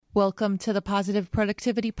Welcome to the Positive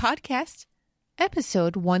Productivity Podcast,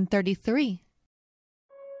 episode 133.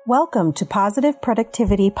 Welcome to Positive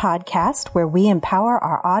Productivity Podcast, where we empower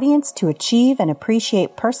our audience to achieve and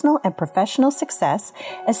appreciate personal and professional success,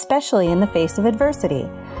 especially in the face of adversity.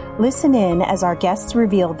 Listen in as our guests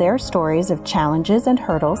reveal their stories of challenges and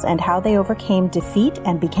hurdles and how they overcame defeat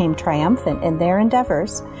and became triumphant in their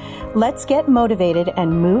endeavors. Let's get motivated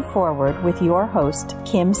and move forward with your host,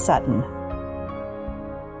 Kim Sutton.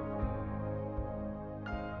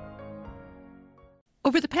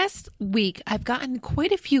 Over the past week, I've gotten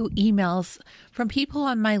quite a few emails from people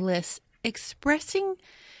on my list expressing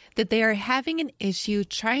that they are having an issue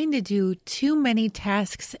trying to do too many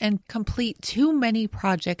tasks and complete too many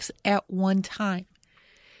projects at one time.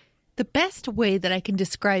 The best way that I can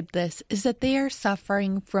describe this is that they are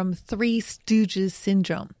suffering from Three Stooges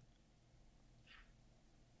syndrome.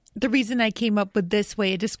 The reason I came up with this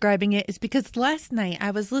way of describing it is because last night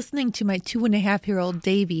I was listening to my 2.5-year-old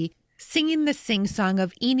Davy singing the sing-song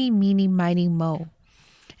of Eeny, Meeny, Miny, Moe.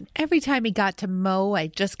 And every time he got to Moe, I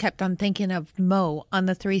just kept on thinking of Moe on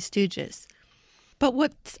the Three Stooges. But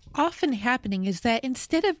what's often happening is that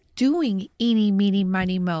instead of doing Eeny, Meeny,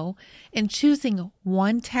 Miny, Moe and choosing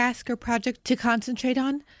one task or project to concentrate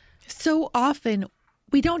on, so often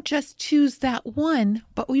we don't just choose that one,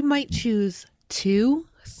 but we might choose 2,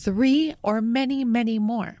 3, or many, many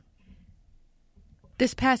more.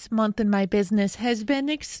 This past month in my business has been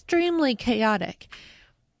extremely chaotic,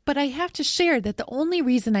 but I have to share that the only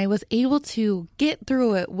reason I was able to get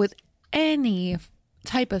through it with any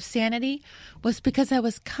type of sanity was because I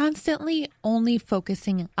was constantly only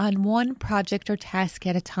focusing on one project or task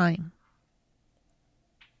at a time.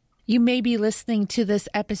 You may be listening to this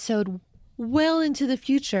episode well into the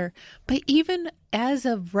future, but even as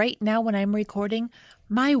of right now when I'm recording,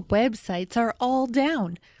 my websites are all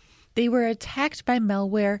down. They were attacked by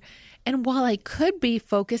malware, and while I could be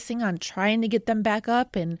focusing on trying to get them back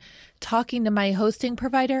up and talking to my hosting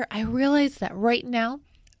provider, I realized that right now,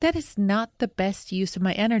 that is not the best use of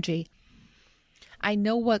my energy. I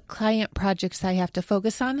know what client projects I have to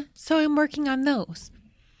focus on, so I'm working on those.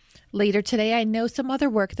 Later today, I know some other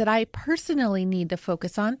work that I personally need to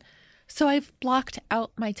focus on, so I've blocked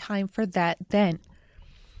out my time for that then.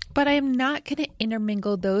 But I am not going to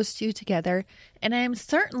intermingle those two together, and I am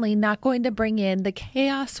certainly not going to bring in the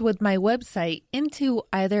chaos with my website into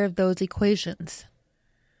either of those equations.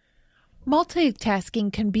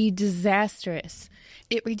 Multitasking can be disastrous.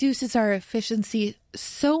 It reduces our efficiency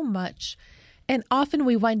so much, and often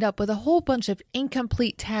we wind up with a whole bunch of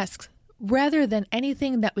incomplete tasks rather than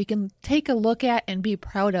anything that we can take a look at and be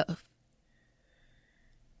proud of.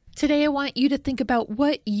 Today, I want you to think about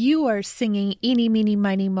what you are singing Eeny, Meeny,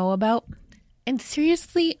 Miny, Moe about, and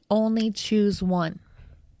seriously only choose one.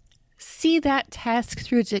 See that task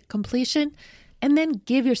through to completion, and then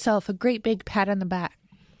give yourself a great big pat on the back.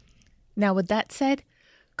 Now, with that said,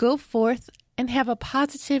 go forth and have a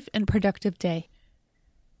positive and productive day.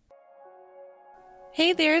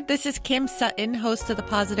 Hey there, this is Kim Sutton, host of the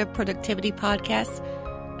Positive Productivity Podcast,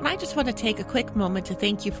 and I just want to take a quick moment to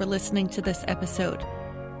thank you for listening to this episode.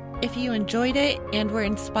 If you enjoyed it and were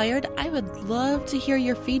inspired, I would love to hear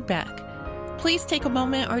your feedback. Please take a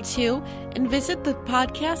moment or two and visit the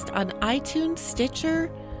podcast on iTunes,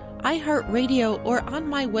 Stitcher, iHeartRadio, or on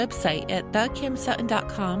my website at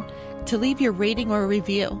thekimsutton.com to leave your rating or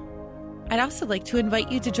review. I'd also like to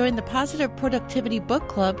invite you to join the Positive Productivity Book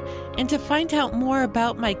Club and to find out more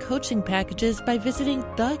about my coaching packages by visiting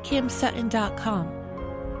thekimsutton.com.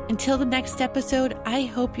 Until the next episode, I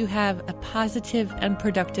hope you have a positive and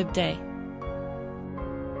productive day.